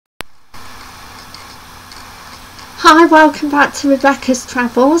Hi, welcome back to Rebecca's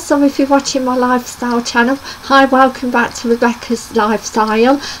Travels. So if you're watching my lifestyle channel, hi, welcome back to Rebecca's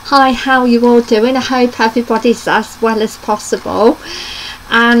Lifestyle. Hi, how are you all doing? I hope everybody's as well as possible.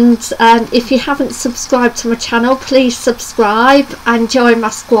 And if you haven't subscribed to my channel, please subscribe and join my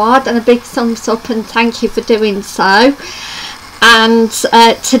squad, and a big thumbs up and thank you for doing so. And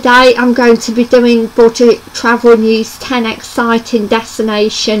today I'm going to be doing Budget Travel News 10 Exciting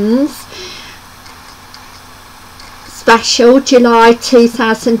Destinations Special July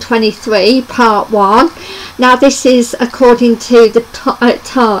 2023 Part 1. Now this is according to the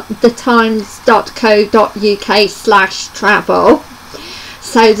times.co.uk/travel,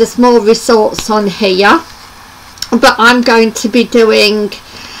 so there's more resorts on here, but I'm going to be doing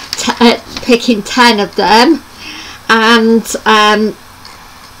picking 10 of them. And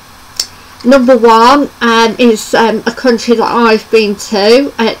number one is a country that I've been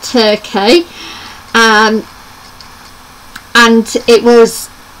to, Turkey, and it was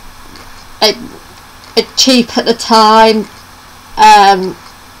cheap at the time,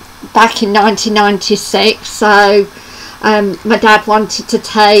 back in 1996. So my dad wanted to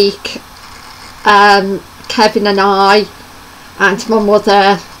take Kevin and I and my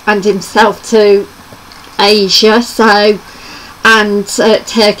mother and himself to Asia, so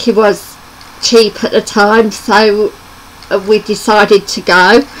Turkey was cheap at the time, so we decided to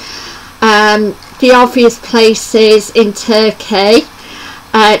go. The obvious places in Turkey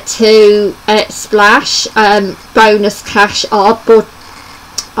to splash, bonus cash, are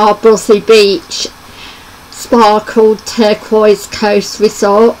Buzzy Beach, sparkled turquoise coast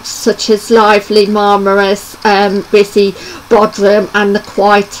resorts such as lively Marmaris, busy Bodrum and the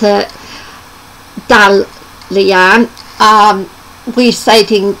quieter Dalyan. We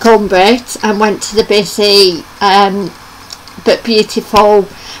stayed in Gumbrit and went to the busy but beautiful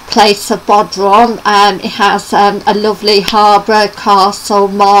place of Bodrum. It has a lovely harbour, castle,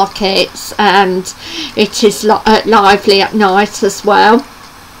 markets, and it is lively at night as well.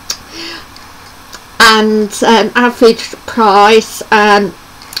 And average price £2,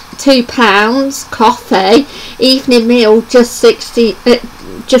 coffee, evening meal just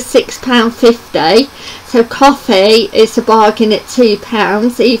 £6.50. So coffee is a bargain at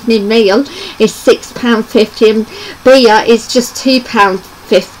 £2, evening meal is £6.50, and beer is just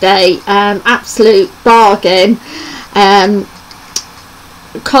 £2.50. Absolute bargain.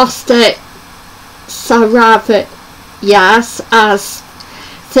 Costa Saravias as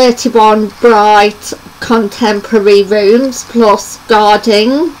 31 bright contemporary rooms plus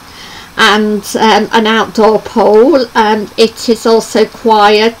gardening and an outdoor pool. It is also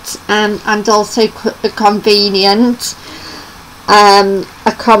quiet and also convenient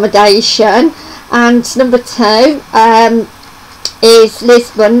accommodation. And number two is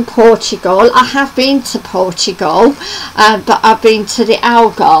Lisbon, Portugal. I have been to Portugal, but I've been to the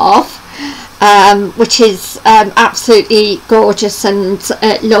Algarve, which is absolutely gorgeous and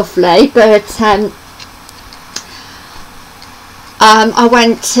lovely. But I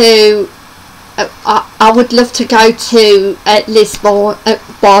went to I would love to go to Lisbon,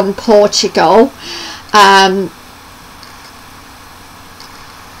 Portugal.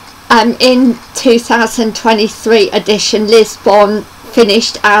 In 2023 edition, Lisbon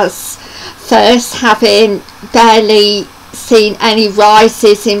finished as first, having barely seen any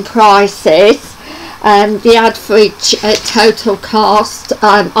rises in prices. The average total cost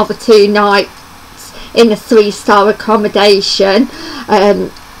of a 2 nights in a 3-star accommodation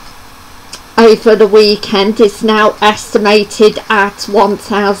over the weekend is now estimated at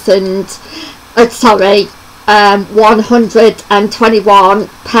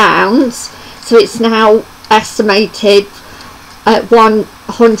 £121. So it's now estimated at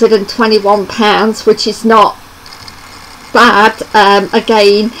 £121, which is not bad.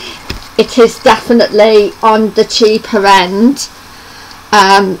 Again, it is definitely on the cheaper end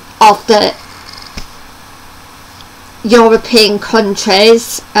of the European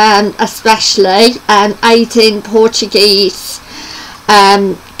countries, especially aiding Portuguese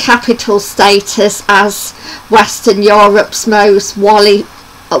capital status as Western Europe's most wallet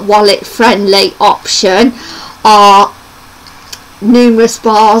friendly option are numerous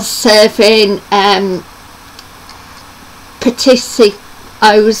bars serving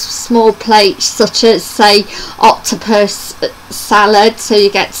petiscos, small plates such as, say, octopus salad, so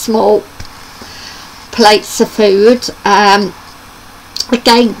you get small plates of food.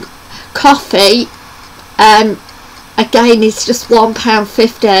 Again, coffee again is just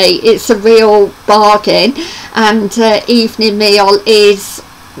 £1.50. It's a real bargain. And evening meal is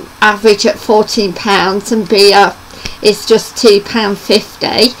average at £14, and beer is just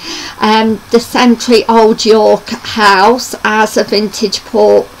 £2.50. The Century Old York house has a vintage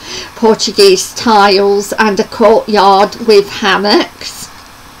Portuguese tiles and a courtyard with hammocks.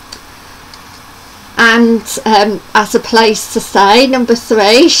 And as a place to stay, number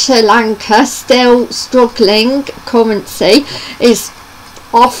 3, Sri Lanka, still struggling currency, is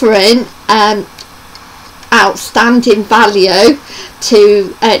offering outstanding value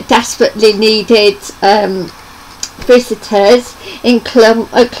to desperately needed visitors in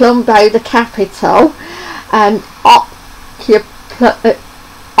Colombo, the capital.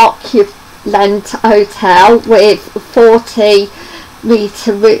 Opulent hotel with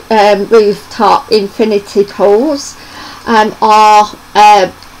 40-metre rooftop infinity pools are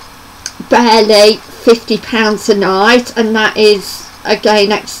barely £50 a night, and that is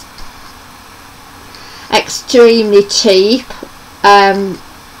again extremely cheap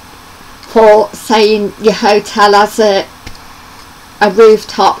for saying your hotel has a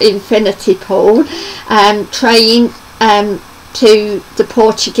rooftop infinity pool. Train to the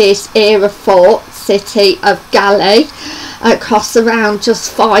Portuguese era fort city of Galley costs around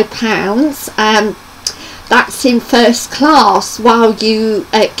just £5. That's in first class, while you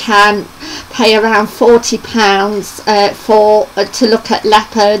can pay around £40 to look at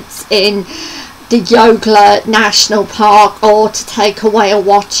leopards in the Yogla National Park, or to take a whale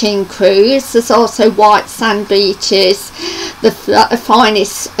watching cruise. There's also white sand beaches. The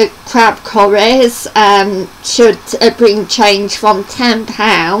finest crab curries should bring change from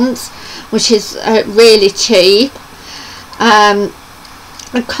 £10, which is really cheap. And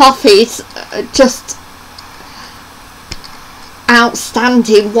coffee's just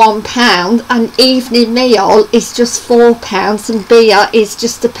outstanding £1, and evening meal is just £4, and beer is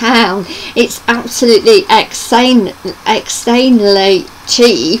just £1. It's absolutely insanely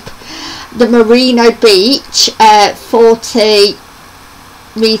cheap. The Merino Beach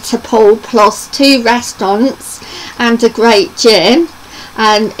 40-metre pool plus 2 restaurants and a great gym,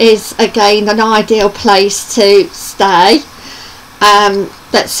 and is again an ideal place to stay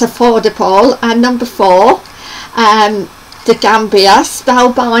that's affordable. And number 4, the Gambia,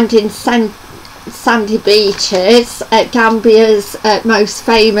 spellbinding sandy beaches, Gambia's most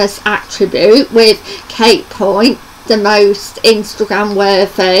famous attribute, with Cape Point the most Instagram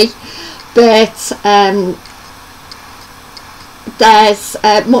worthy, but there's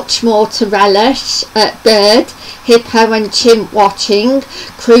much more to relish. Bird, hippo and chimp watching,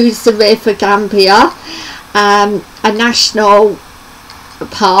 cruise the River Gambia, a national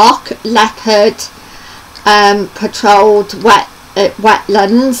park, leopard patrolled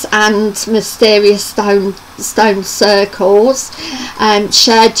wetlands and mysterious stone circles,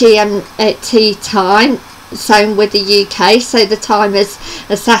 share GMT time zone with the UK, so the time is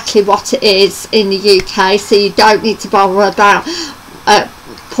exactly what it is in the UK, so you don't need to bother about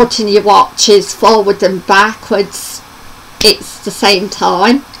putting your watches forward and backwards. It's the same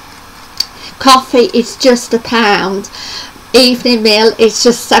time. Coffee is just £1. Evening meal is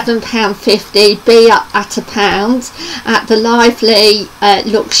just £7.50, beer at £1 at the lively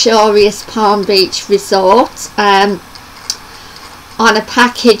luxurious Palm Beach Resort, on a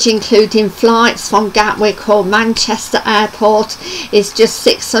package including flights from Gatwick or Manchester Airport is just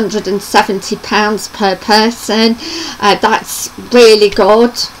 £670 per person. That's really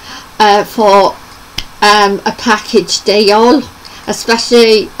good for a package deal,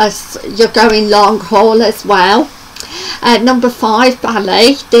 especially as you're going long haul as well. Number 5,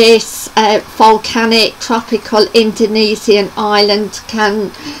 Bali. This volcanic tropical Indonesian island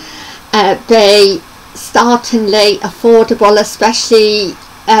can be startlingly affordable, especially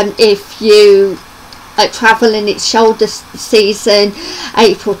if you travel in its shoulder season,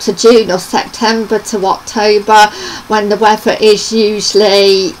 April to June or September to October, when the weather is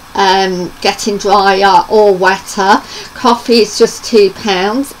usually getting drier or wetter. Coffee is just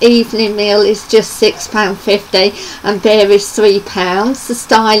 £2, evening meal is just £6.50, and beer is £3. The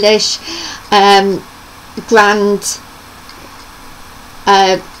stylish Grand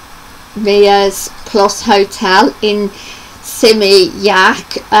Mears Plus Hotel in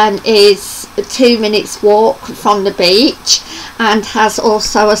Simiyak is 2 minutes walk from the beach, and has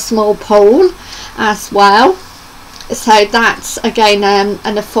also a small pool as well, so that's again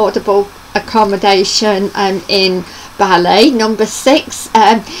an affordable accommodation in Bali. Number 6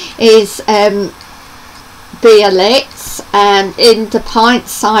 is Biarritz. In the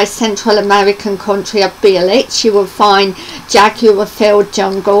pint-sized Central American country of Biarritz, you will find jaguar-filled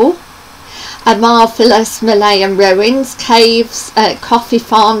jungle, a marvellous Malayan ruins, caves, coffee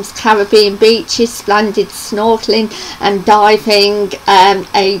farms, Caribbean beaches, splendid snorkeling and diving,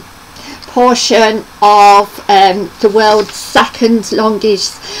 a portion of the world's second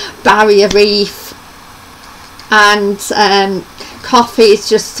longest barrier reef, and coffee is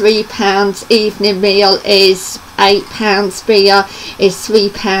just £3, evening meal is £8, beer is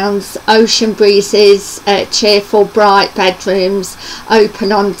 £3, ocean breezes, cheerful bright bedrooms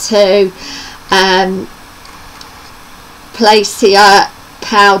open onto Placia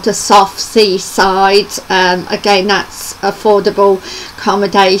powder soft seaside. Again, that's affordable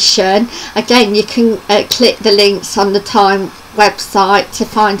accommodation. Again, you can click the links on the Time website to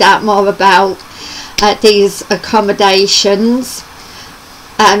find out more about these accommodations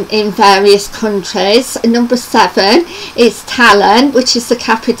in various countries. Number 7 is Tallinn, which is the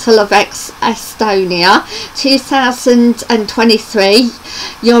capital of Estonia. 2023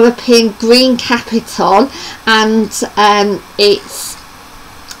 European Green Capital, and it's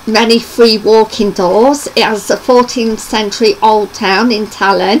many free walking doors. It has a 14th century old town in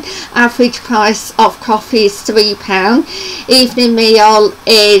Tallinn. Average price of coffee is £3. Evening meal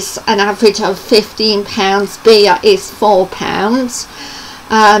is an average of £15. Beer is £4.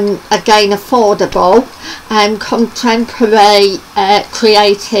 Again, affordable. Contemporary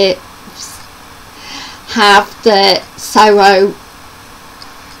creatives have the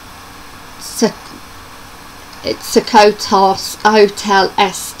Sakotos Hotel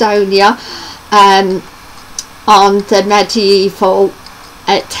Estonia on the medieval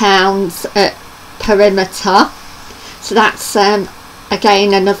town's perimeter. So that's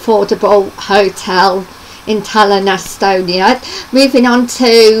again an affordable hotel in Tallinn, Estonia. Moving on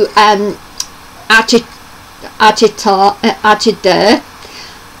to Agadir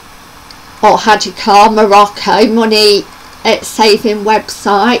or Hadjikar, Morocco. Money saving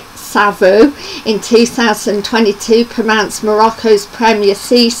website Savu in 2022 promotes Morocco's premier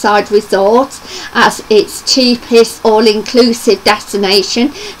seaside resort as its cheapest all-inclusive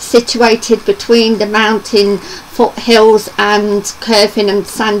destination, situated between the mountain foothills and curving and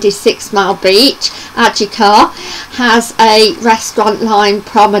sandy 6 Mile beach. Ajikar has a restaurant-lined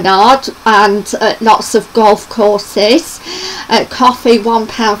promenade and lots of golf courses. Coffee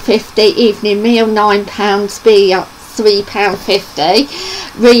 £1.50, evening meal £9, beer £3.50.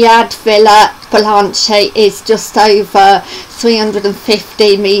 Riyadh Villa Blanche is just over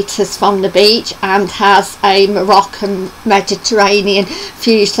 350 metres from the beach and has a Moroccan Mediterranean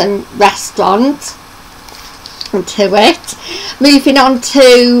fusion restaurant to it. Moving on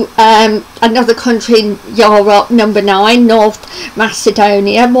to another country in Europe, number 9, North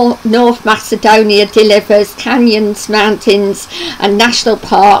Macedonia. North Macedonia delivers canyons, mountains and national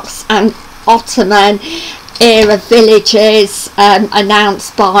parks and Ottoman era villages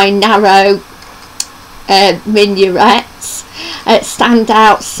announced by narrow minarets.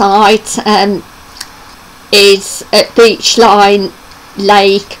 Standout site is at Beachline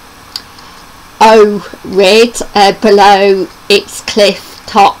Lake Ohrid below its cliff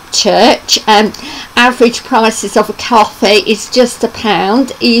top church. Average prices of a coffee is just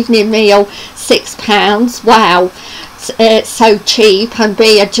 £1, evening meal £6. Wow, so cheap. And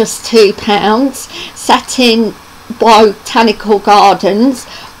beer just £2. Set in botanical gardens,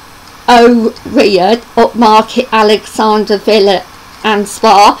 Ohrid upmarket Alexander Villa and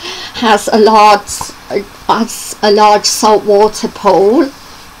Spa has a large saltwater pool,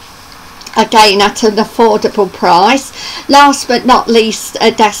 again at an affordable price. Last but not least,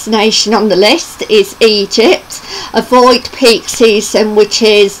 a destination on the list is Egypt. Avoid peak season, which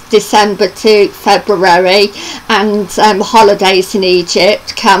is December to February, and holidays in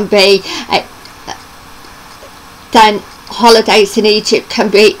Egypt can be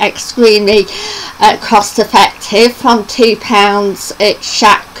extremely cost effective. From £2 at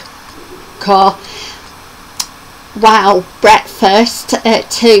Shaka Wow breakfast to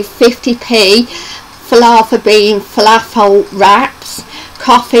 50p falafel bean falafel wraps.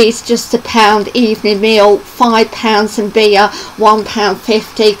 Coffee is just £1, evening meal £5 and beer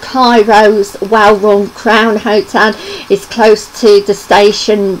 £1.50. Cairo's well-run Crown Hotel is close to the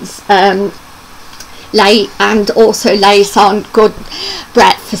station's and also lays on good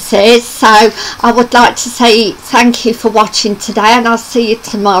breakfasts. So I would like to say thank you for watching today, and I'll see you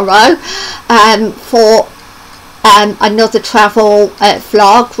tomorrow for another travel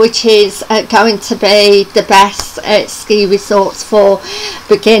vlog, which is going to be the best ski resorts for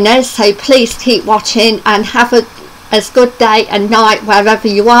beginners. So please keep watching and have as good day and night wherever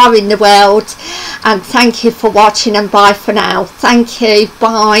you are in the world, and thank you for watching, and bye for now. Thank you,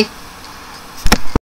 bye.